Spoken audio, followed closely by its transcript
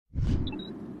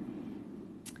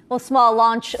Well, small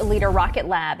launch leader Rocket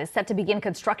Lab is set to begin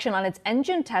construction on its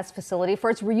engine test facility for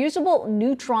its reusable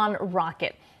Neutron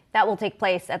rocket. That will take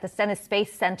place at the Stennis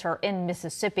Space Center in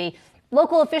Mississippi.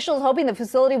 Local officials hoping the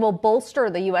facility will bolster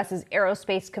the U.S.'s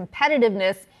aerospace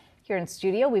competitiveness. Here in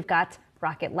studio, we've got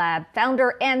Rocket Lab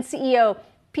founder and CEO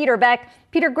Peter Beck.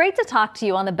 Peter, great to talk to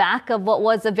you on the back of what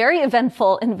was a very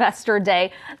eventful investor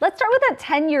day. Let's start with that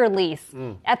 10-year lease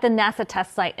at the NASA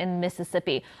test site in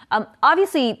Mississippi.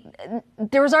 Obviously,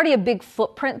 there was already a big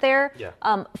footprint there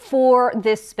for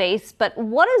this space, but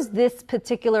what does this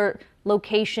particular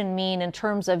location mean in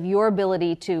terms of your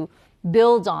ability to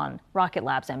build on Rocket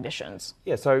Lab's ambitions?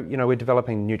 Yeah, so we're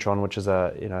developing Neutron, which is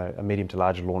a medium to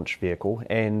large launch vehicle,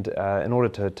 and in order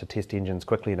to test engines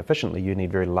quickly and efficiently, you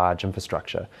need very large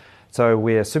infrastructure. So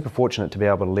we're super fortunate to be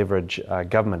able to leverage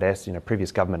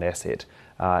previous government asset,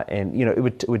 and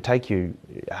it would take you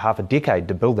half a decade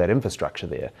to build that infrastructure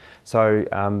there. So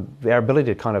our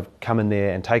ability to kind of come in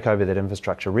there and take over that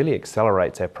infrastructure really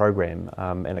accelerates our program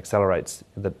and accelerates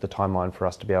the timeline for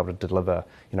us to be able to deliver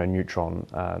Neutron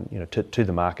to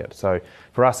the market. So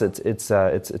for us, it's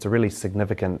a really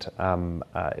significant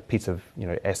piece of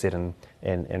asset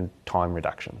and time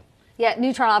reduction. Yeah,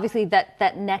 Neutron, obviously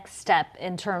that next step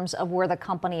in terms of where the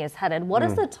company is headed. What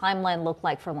does the timeline look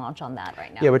like for launch on that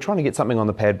right now? Yeah, we're trying to get something on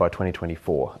the pad by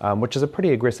 2024, which is a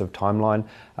pretty aggressive timeline.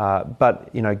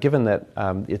 But given that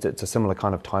it's a similar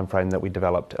kind of time frame that we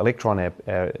developed Electron,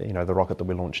 the rocket that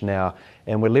we launch now,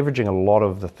 and we're leveraging a lot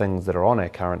of the things that are on our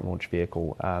current launch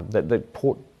vehicle that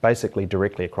port basically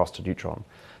directly across to Neutron.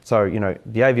 So,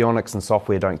 the avionics and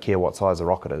software don't care what size the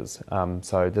rocket is.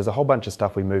 So there's a whole bunch of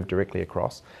stuff we move directly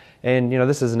across. And,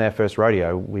 this isn't our first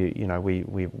rodeo.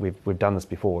 We've done this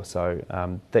before.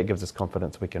 So that gives us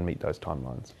confidence we can meet those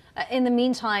timelines. In the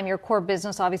meantime, your core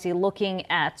business, obviously looking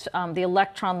at the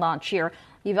Electron launch here,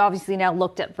 you've obviously now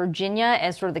looked at Virginia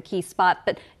as sort of the key spot,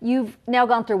 but you've now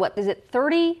gone through, what is it,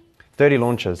 30? 30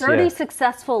 launches, 30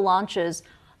 successful launches.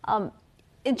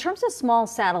 In terms of small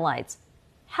satellites,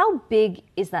 how big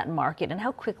is that market and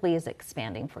how quickly is it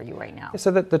expanding for you right now?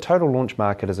 So the total launch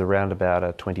market is around about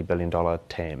a $20 billion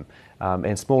TAM.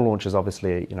 And small launch is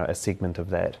obviously a segment of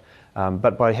that.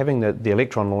 But by having the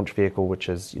Electron launch vehicle, which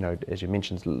is, as you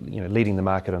mentioned, leading the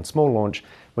market on small launch,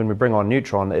 when we bring on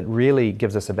Neutron, it really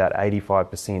gives us about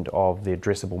 85% of the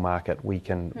addressable market we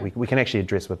can actually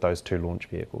address with those two launch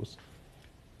vehicles.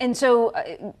 And so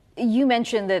you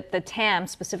mentioned that the TAM,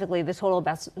 specifically the total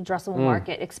addressable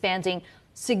market, expanding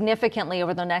significantly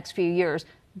over the next few years.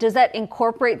 Does that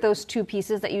incorporate those two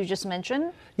pieces that you just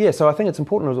mentioned? Yeah, so I think it's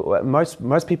important.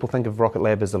 Most people think of Rocket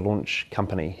Lab as a launch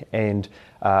company, and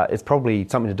it's probably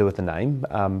something to do with the name.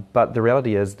 But the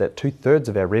reality is that 2/3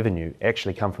 of our revenue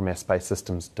actually come from our space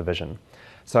systems division.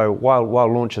 So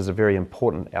while launch is a very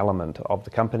important element of the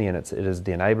company, and it is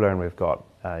the enabler, and we've got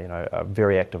a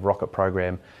very active rocket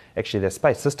program, actually the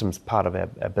space systems part of our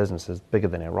business is bigger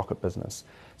than our rocket business.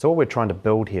 So what we're trying to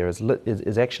build here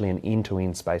is actually an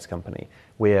end-to-end space company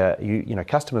where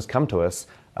customers come to us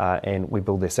and we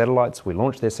build their satellites, we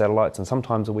launch their satellites, and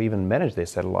sometimes we even manage their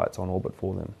satellites on orbit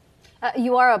for them.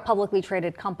 You are a publicly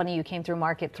traded company. You came through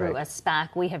market through a SPAC.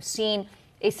 We have seen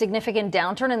a significant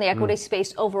downturn in the equity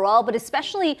space overall, but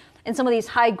especially in some of these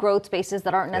high growth spaces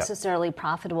that aren't necessarily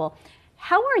profitable.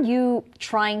 How are you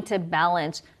trying to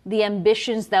balance the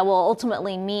ambitions that will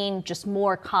ultimately mean just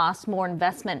more cost, more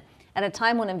investment at a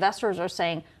time when investors are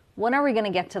saying, when are we going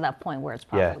to get to that point where it's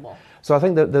profitable? Yeah. So I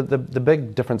think the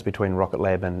big difference between Rocket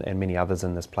Lab and many others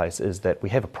in this place is that we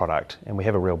have a product and we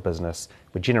have a real business.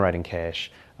 We're generating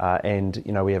cash, and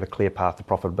we have a clear path to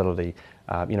profitability.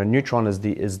 Neutron is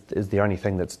the only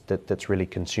thing that's really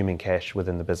consuming cash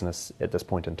within the business at this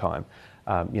point in time.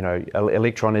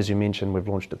 Electron, as you mentioned, we've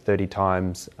launched it 30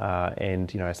 times,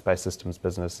 and our space systems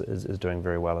business is doing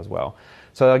very well as well.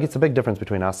 So I guess the big difference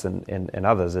between us and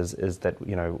others is that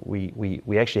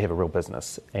we actually have a real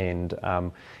business, and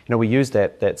we use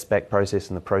that SPAC process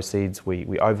and the proceeds. We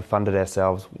overfunded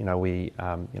ourselves. We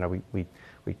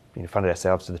funded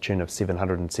ourselves to the tune of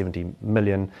 $770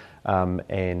 million,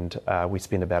 and we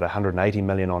spent about $180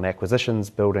 million on acquisitions,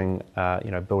 building a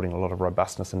lot of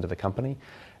robustness into the company.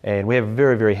 And we have a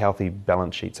very, very healthy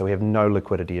balance sheet, so we have no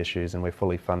liquidity issues, and we're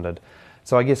fully funded.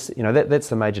 So I guess that's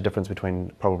the major difference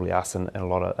between probably us and a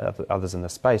lot of others in the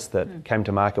space that came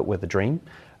to market with a dream.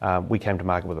 We came to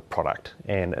market with a product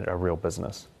and a real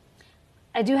business.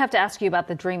 I do have to ask you about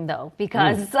the dream, though,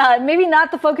 because maybe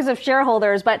not the focus of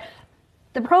shareholders, but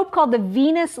the probe called the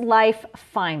Venus Life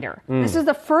Finder. This is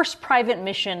the first private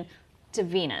mission to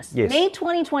Venus. Yes. May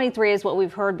 2023 is what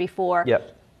we've heard before.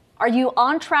 Yep. Are you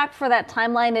on track for that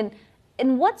timeline?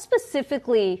 And what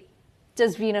specifically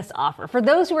does Venus offer? For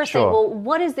those who are saying, Sure. well,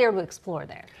 what is there to explore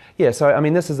there? Yeah, so I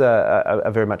mean, this is a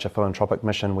very much a philanthropic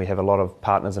mission. We have a lot of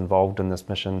partners involved in this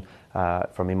mission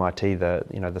from MIT,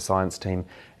 the science team,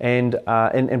 and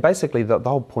basically the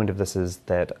whole point of this is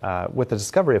that with the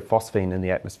discovery of phosphine in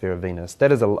the atmosphere of Venus,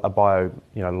 that is a bio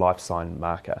life sign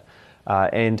marker.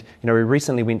 And we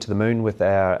recently went to the moon with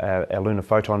our lunar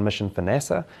photon mission for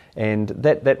NASA, and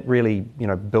that really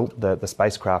built the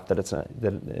spacecraft that is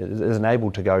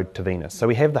enabled to go to Venus. So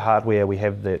we have the hardware, we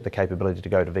have the capability to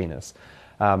go to Venus,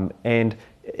 and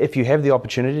if you have the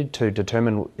opportunity to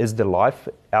determine is there life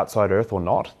outside Earth or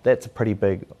not, that's a pretty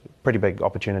big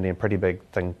opportunity and pretty big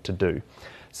thing to do.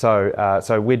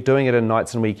 So we're doing it in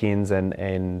nights and weekends,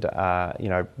 and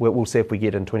we'll see if we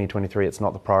get in 2023. It's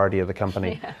not the priority of the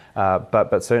company,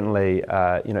 but certainly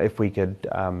if we could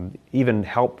even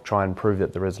help try and prove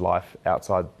that there is life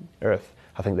outside Earth,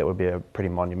 I think that would be a pretty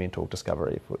monumental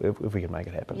discovery if we could make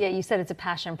it happen. Yeah, you said it's a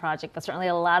passion project, but certainly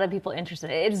a lot of people interested.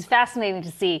 It is fascinating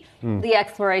to see the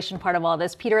exploration part of all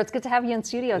this. Peter, it's good to have you in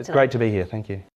studio today. It's great to be here. Thank you.